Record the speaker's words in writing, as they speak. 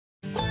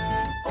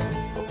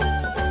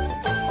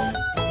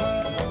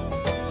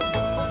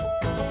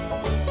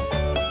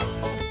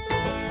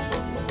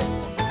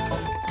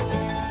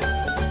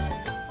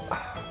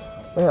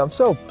Man, I'm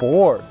so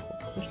bored.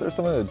 I wish there was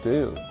something to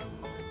do.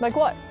 Like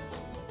what?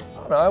 I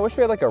don't know, I wish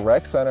we had like a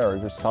rec center or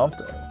just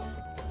something.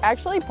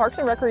 Actually, Parks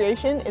and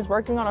Recreation is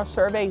working on a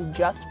survey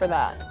just for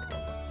that.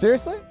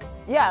 Seriously?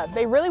 Yeah,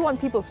 they really want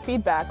people's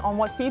feedback on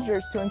what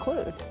features to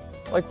include.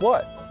 Like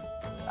what?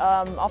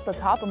 Off the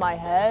top of my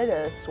head,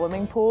 a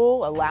swimming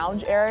pool, a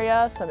lounge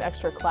area, some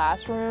extra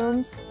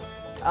classrooms,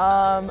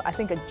 I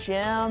think a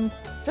gym,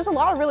 just a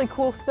lot of really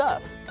cool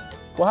stuff.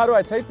 Well, how do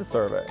I take the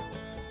survey?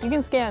 You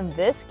can scan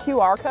this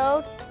QR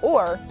code,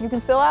 or you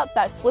can fill out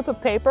that slip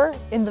of paper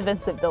in the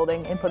Vincent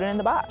building and put it in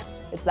the box.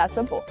 It's that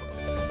simple.